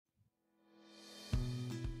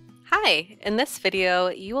Hi! In this video,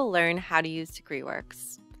 you will learn how to use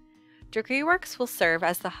DegreeWorks. DegreeWorks will serve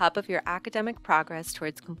as the hub of your academic progress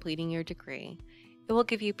towards completing your degree. It will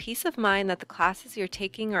give you peace of mind that the classes you're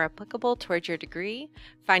taking are applicable towards your degree,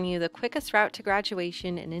 find you the quickest route to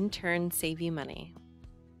graduation, and in turn save you money.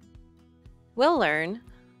 We'll learn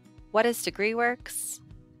what is DegreeWorks,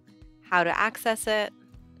 how to access it,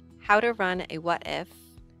 how to run a what if,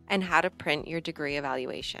 and how to print your degree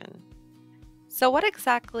evaluation. So what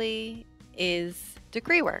exactly is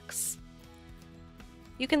DegreeWorks?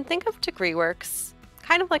 You can think of DegreeWorks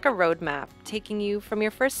kind of like a roadmap, taking you from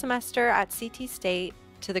your first semester at CT State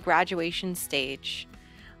to the graduation stage,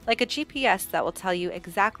 like a GPS that will tell you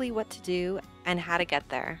exactly what to do and how to get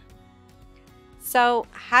there. So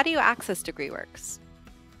how do you access DegreeWorks?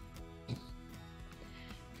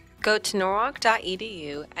 Go to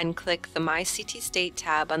norwalk.edu and click the My CT State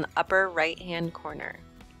tab on the upper right-hand corner.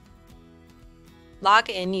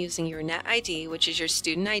 Log in using your NetID, which is your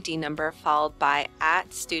student ID number, followed by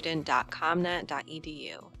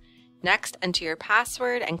 @student.comnet.edu. Next, enter your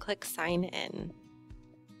password and click Sign In.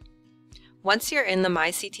 Once you're in the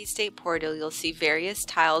My CT State portal, you'll see various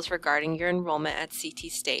tiles regarding your enrollment at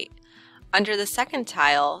CT State. Under the second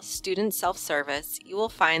tile, Student Self-Service, you will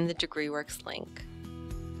find the DegreeWorks link.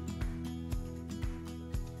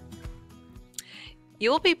 You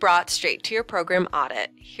will be brought straight to your program audit.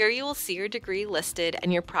 Here you will see your degree listed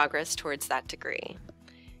and your progress towards that degree.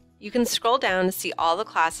 You can scroll down to see all the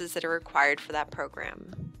classes that are required for that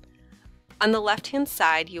program. On the left-hand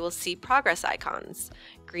side, you will see progress icons.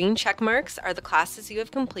 Green check marks are the classes you have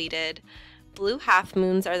completed, blue half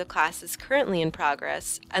moons are the classes currently in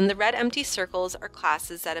progress, and the red empty circles are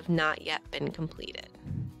classes that have not yet been completed.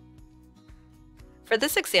 For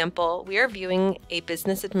this example, we are viewing a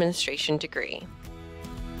business administration degree.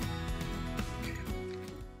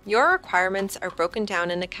 Your requirements are broken down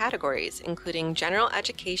into categories, including general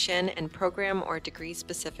education and program or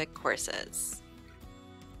degree-specific courses.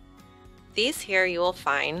 These here you will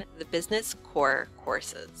find the business core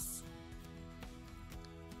courses.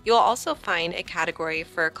 You will also find a category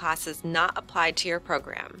for classes not applied to your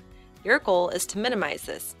program. Your goal is to minimize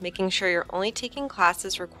this, making sure you're only taking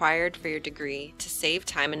classes required for your degree to save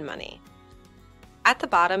time and money. At the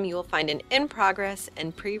bottom, you will find an In Progress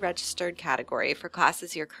and Pre-Registered category for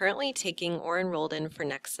classes you're currently taking or enrolled in for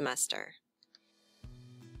next semester.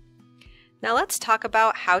 Now let's talk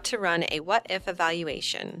about how to run a what-if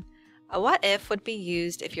evaluation. A what-if would be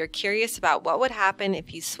used if you're curious about what would happen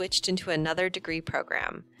if you switched into another degree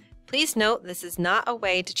program. Please note this is not a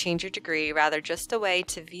way to change your degree, rather just a way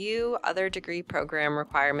to view other degree program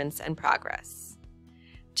requirements and progress.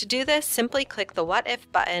 To do this, simply click the What If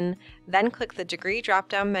button, then click the Degree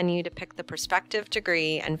drop-down menu to pick the prospective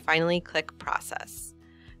degree, and finally click Process.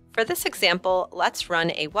 For this example, let's run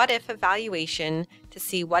a What If evaluation to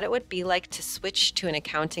see what it would be like to switch to an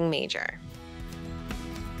accounting major.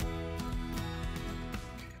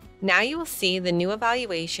 Now you will see the new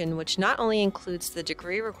evaluation, which not only includes the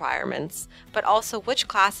degree requirements, but also which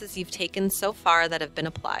classes you've taken so far that have been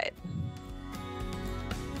applied.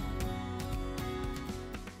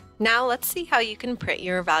 Now let's see how you can print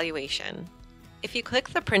your evaluation. If you click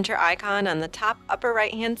the printer icon on the top upper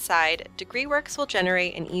right-hand side, DegreeWorks will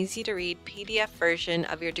generate an easy-to-read PDF version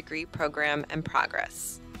of your degree program and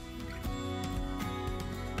progress.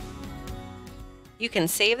 You can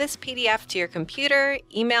save this PDF to your computer,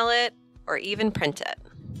 email it, or even print it.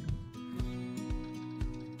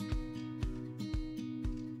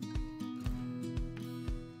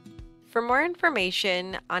 For more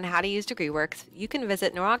information on how to use DegreeWorks, you can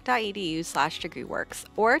visit norwalk.edu/DegreeWorks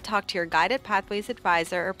or talk to your Guided Pathways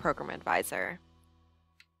advisor or program advisor.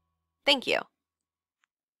 Thank you.